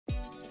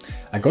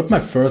I got my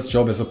first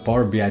job as a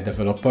Power BI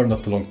developer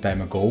not a long time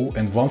ago,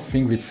 and one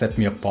thing which set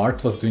me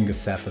apart was doing a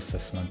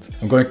self-assessment.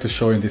 I'm going to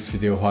show in this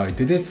video how I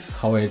did it,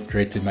 how I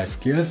rated my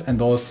skills,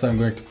 and also I'm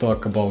going to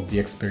talk about the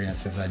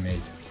experiences I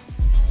made.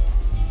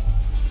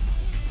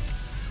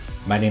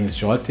 My name is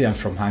𝙘𝙧𝙧𝙚, I'm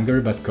from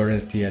Hungary, but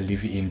currently I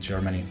live in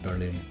Germany,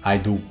 Berlin. I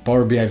do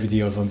Power BI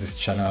videos on this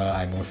channel.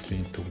 I'm mostly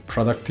into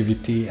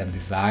productivity and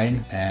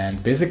design,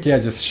 and basically I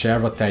just share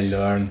what I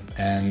learn.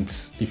 And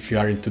if you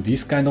are into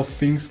these kind of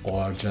things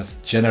or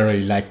just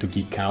generally like to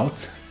geek out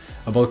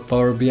about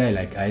Power BI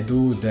like I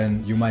do,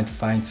 then you might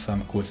find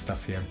some cool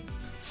stuff here.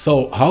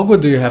 So how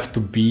good do you have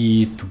to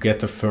be to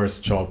get a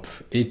first job?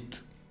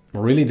 It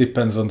really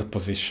depends on the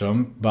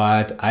position,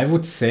 but I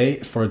would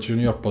say for a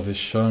junior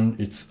position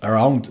it's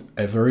around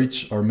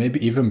average or maybe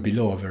even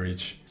below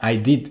average. I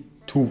did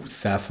 2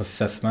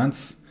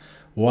 self-assessments.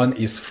 One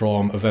is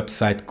from a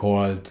website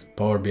called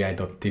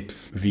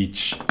powerbi.tips,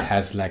 which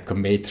has like a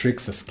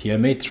matrix, a skill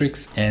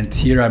matrix, and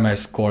here are my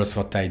scores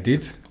what I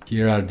did.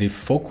 Here are the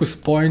focus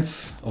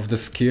points of the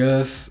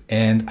skills,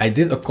 and I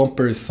did a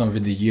comparison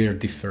with the year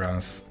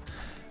difference.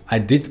 I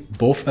did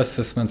both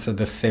assessments at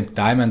the same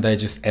time and I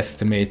just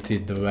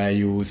estimated the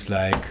values.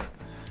 Like,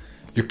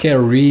 you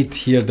can read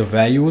here the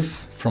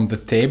values from the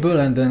table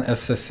and then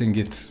assessing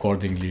it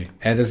accordingly.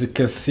 And as you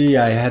can see,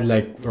 I had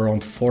like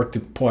around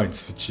 40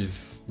 points, which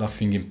is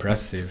nothing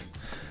impressive.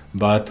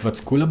 But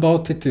what's cool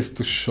about it is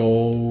to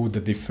show the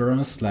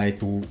difference like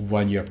to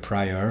 1 year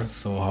prior,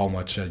 so how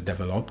much I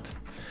developed.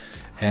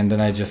 And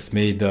then I just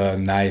made a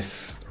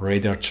nice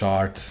radar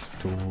chart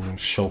to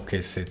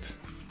showcase it.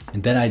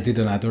 And then I did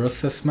another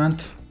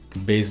assessment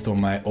based on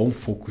my own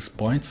focus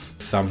points.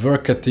 Some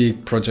work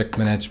ethic, project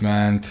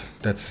management,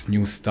 that's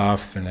new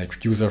stuff, and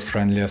like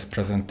user-friendliest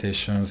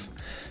presentations.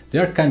 They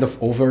are kind of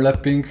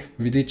overlapping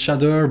with each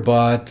other,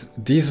 but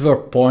these were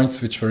points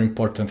which were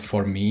important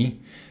for me.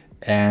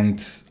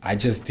 And I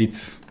just did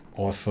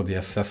also the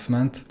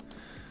assessment.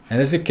 And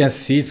as you can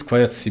see, it's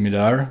quite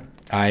similar.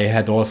 I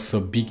had also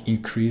a big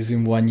increase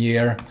in 1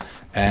 year,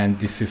 and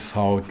this is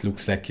how it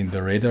looks like in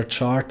the radar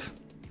chart.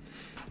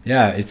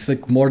 Yeah, it's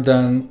like more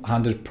than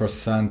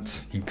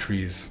 100%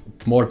 increase.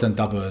 It's more than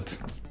doubled.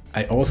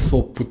 I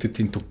also put it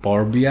into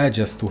Power BI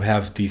just to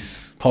have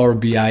this Power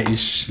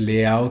BI-ish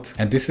layout.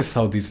 And this is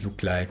how these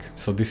look like.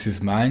 So this is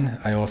mine.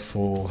 I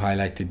also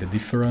highlighted the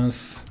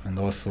difference and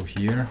also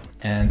here.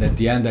 And at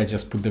the end, I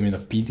just put them in a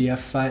PDF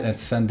file and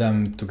send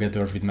them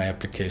together with my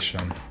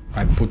application.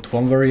 I put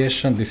one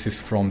variation. This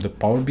is from the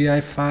Power BI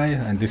file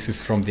and this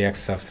is from the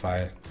Excel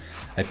file.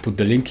 I put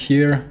the link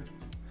here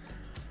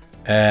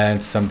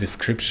and some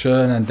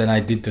description, and then I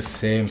did the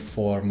same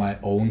for my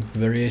own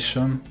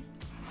variation.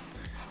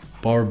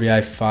 Power BI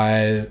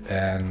file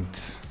and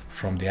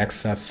from the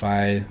Excel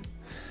file,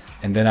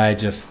 and then I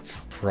just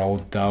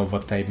wrote down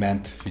what I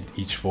meant with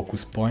each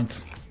focus point.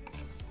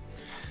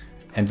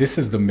 And this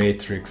is the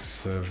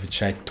matrix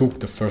which I took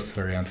the first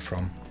variant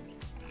from.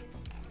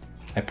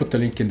 I put a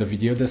link in the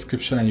video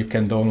description and you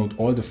can download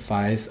all the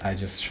files I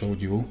just showed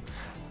you,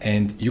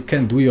 and you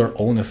can do your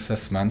own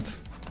assessment.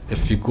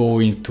 If you go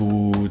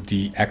into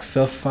the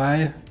Excel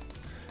file,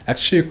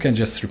 actually you can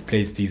just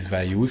replace these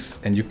values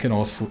and you can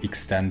also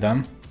extend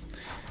them.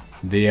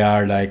 They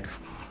are like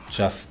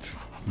just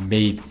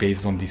made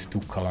based on these 2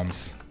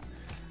 columns.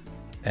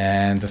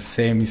 And the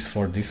same is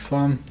for this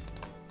one.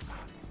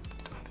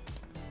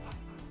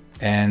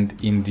 And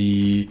in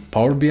the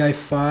Power BI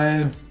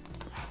file,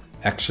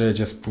 actually I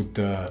just put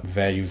the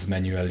values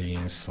manually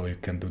in, so you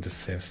can do the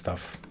same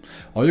stuff.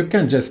 Or you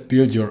can just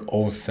build your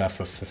own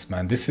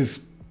self-assessment. This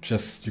is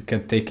just, you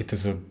can take it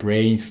as a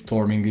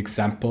brainstorming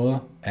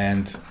example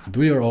and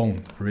do your own,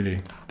 really.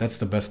 That's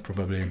the best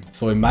probably.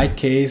 So in my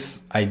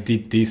case, I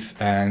did this,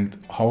 and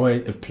how I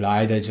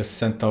applied, I just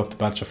sent out a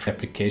bunch of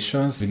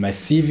applications with my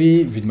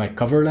CV, with my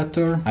cover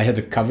letter. I had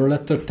a cover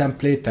letter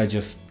template. I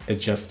just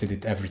adjusted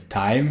it every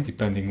time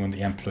depending on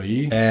the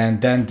employee, and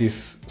then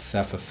this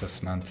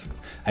self-assessment.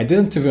 I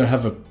didn't even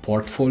have a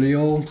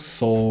portfolio,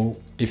 so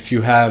if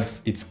you have,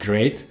 it's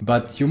great,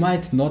 but you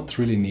might not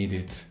really need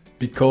it.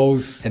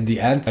 Because at the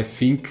end, I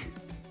think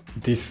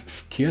this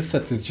skill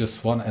set is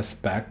just one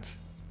aspect,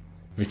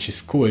 which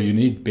is cool. You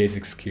need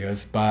basic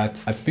skills,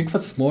 but I think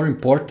what's more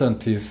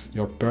important is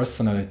your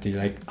personality,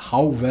 like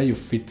how well you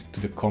fit to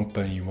the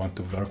company you want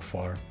to work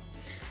for.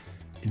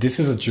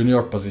 This is a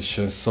junior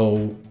position,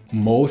 so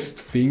most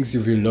things you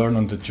will learn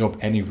on the job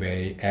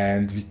anyway,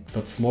 and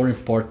what's more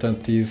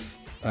important is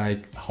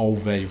like how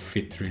well you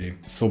fit really.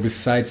 So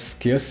besides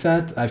skill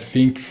set, I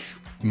think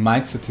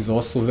mindset is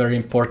also very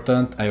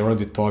important. I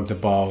already talked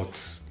about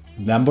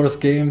numbers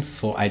games,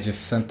 so I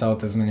just sent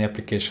out as many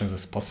applications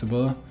as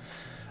possible.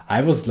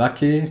 I was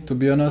lucky, to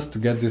be honest, to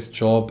get this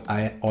job.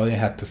 I only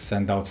had to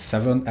send out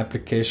 7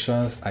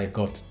 applications. I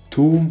got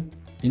 2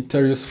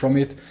 interviews from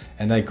it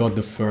and I got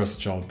the first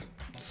job.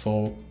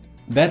 So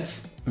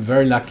that's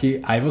very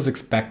lucky. I was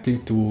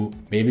expecting to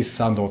maybe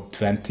send out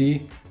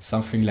 20,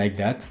 something like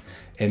that.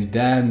 And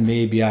then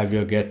maybe I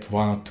will get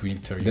 1 or 2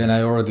 interviews. Then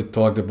I already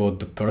talked about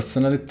the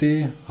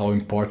personality, how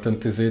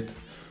important is it.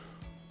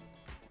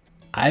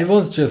 I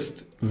was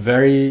just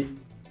very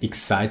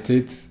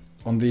excited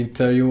on the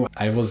interview.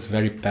 I was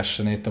very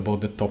passionate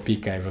about the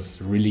topic. I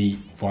was really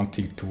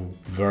wanting to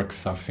work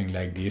something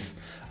like this.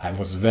 I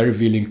was very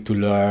willing to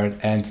learn,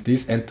 and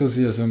this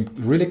enthusiasm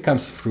really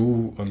comes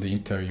through on the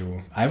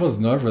interview. I was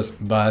nervous,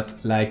 but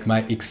like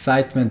my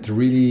excitement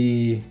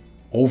really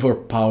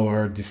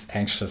overpowered this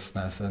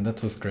anxiousness, and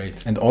that was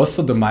great. And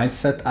also the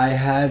mindset I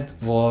had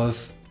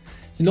was,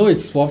 you know,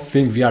 it's one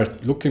thing we are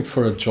looking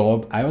for a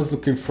job. I was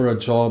looking for a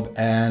job,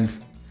 and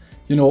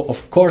you know,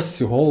 of course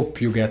you hope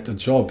you get a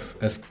job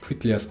as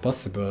quickly as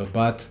possible,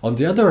 but on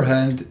the other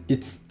hand,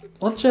 it's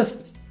not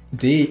just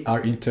they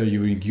are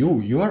interviewing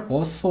you, you are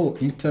also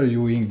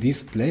interviewing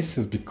these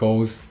places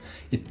because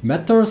it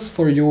matters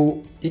for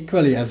you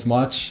equally as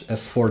much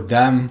as for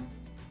them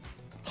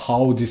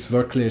how this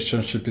work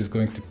relationship is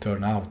going to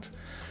turn out.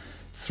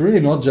 It's really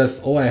not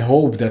just, oh, I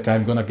hope that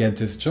I'm gonna get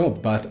this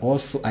job, but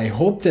also I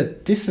hope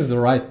that this is the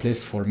right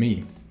place for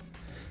me.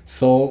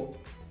 So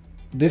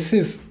this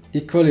is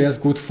equally as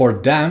good for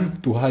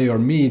them to hire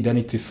me than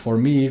it is for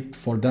me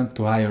for them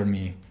to hire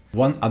me.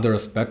 One other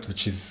aspect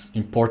which is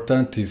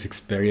important is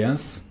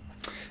experience.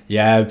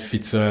 Yeah, if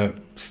it's a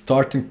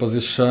starting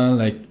position,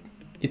 like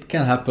it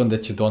can happen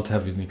that you don't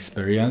have any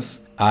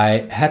experience.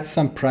 I had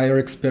some prior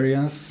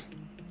experience,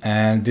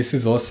 and this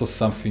is also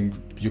something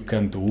you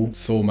can do.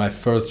 So my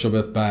first job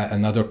at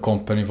another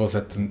company was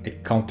at an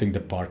accounting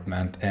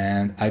department,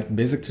 and I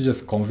basically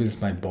just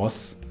convinced my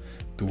boss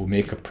to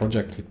make a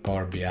project with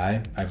Power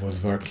BI. I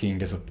was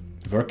working as a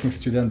working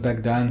student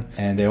back then,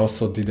 and I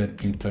also did an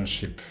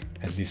internship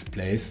at this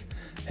place.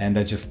 And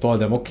I just told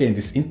them, okay, in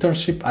this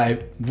internship, I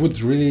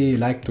would really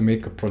like to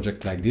make a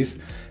project like this.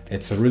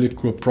 It's a really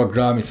cool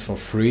program, it's for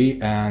free,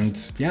 and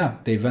yeah,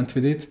 they went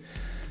with it.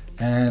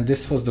 And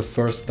this was the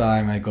first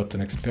time I got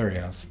an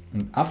experience.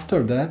 And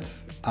after that,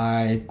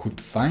 I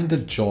could find a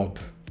job,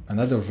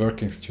 another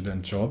working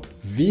student job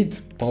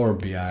with Power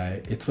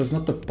BI. It was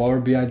not a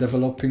Power BI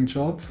developing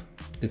job,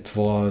 it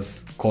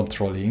was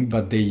controlling,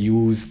 but they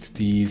used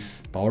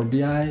this Power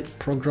BI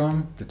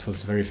program that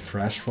was very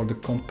fresh for the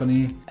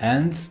company.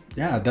 And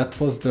yeah, that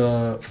was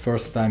the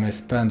first time I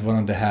spent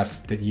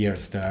 1.5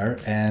 years there.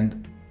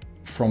 And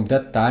from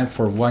that time,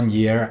 for 1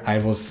 year, I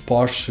was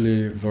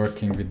partially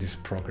working with this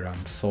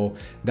program. So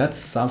that's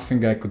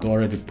something I could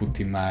already put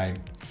in my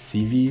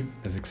CV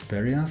as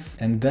experience.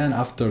 And then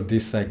after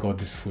this, I got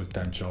this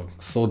full-time job.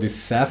 So this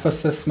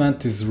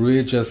self-assessment is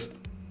really just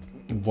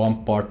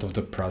one part of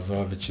the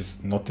puzzle, which is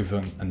not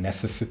even a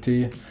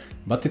necessity,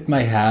 but it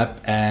might help,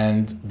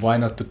 and why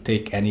not to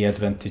take any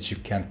advantage you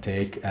can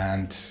take,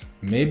 and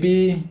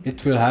maybe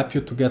it will help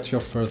you to get your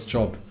first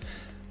job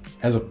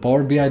as a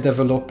Power BI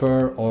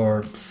developer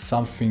or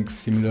something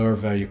similar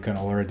where you can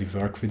already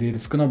work with it.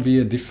 It's gonna be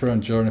a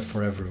different journey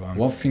for everyone.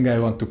 One thing I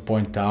want to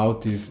point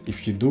out is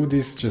if you do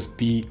this, just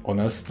be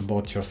honest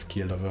about your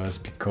skill levels,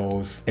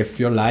 because if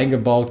you're lying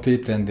about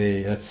it and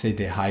let's say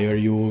they hire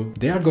you,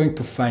 they are going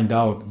to find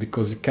out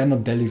because you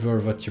cannot deliver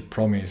what you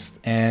promised.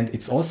 And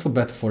it's also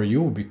bad for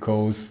you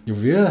because you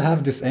will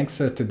have this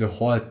anxiety the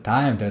whole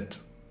time that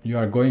you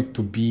are going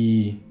to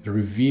be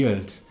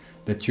revealed,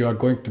 that you are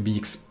going to be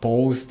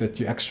exposed, that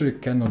you actually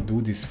cannot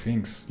do these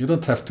things. You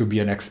don't have to be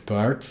an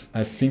expert.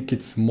 I think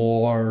it's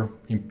more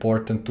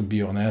important to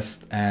be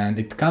honest, and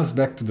it comes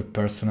back to the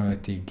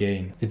personality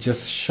again. It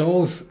just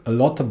shows a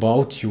lot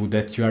about you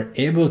that you are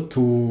able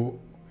to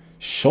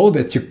show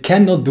that you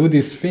cannot do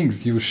these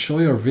things. You show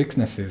your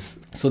weaknesses.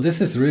 So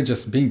this is really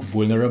just being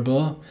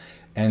vulnerable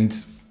and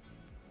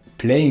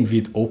playing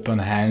with open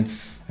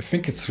hands. I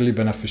think it's really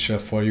beneficial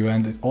for you,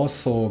 and it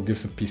also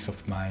gives a peace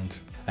of mind.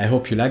 I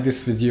hope you like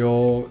this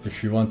video.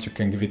 If you want, you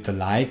can give it a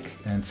like,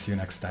 and see you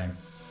next time.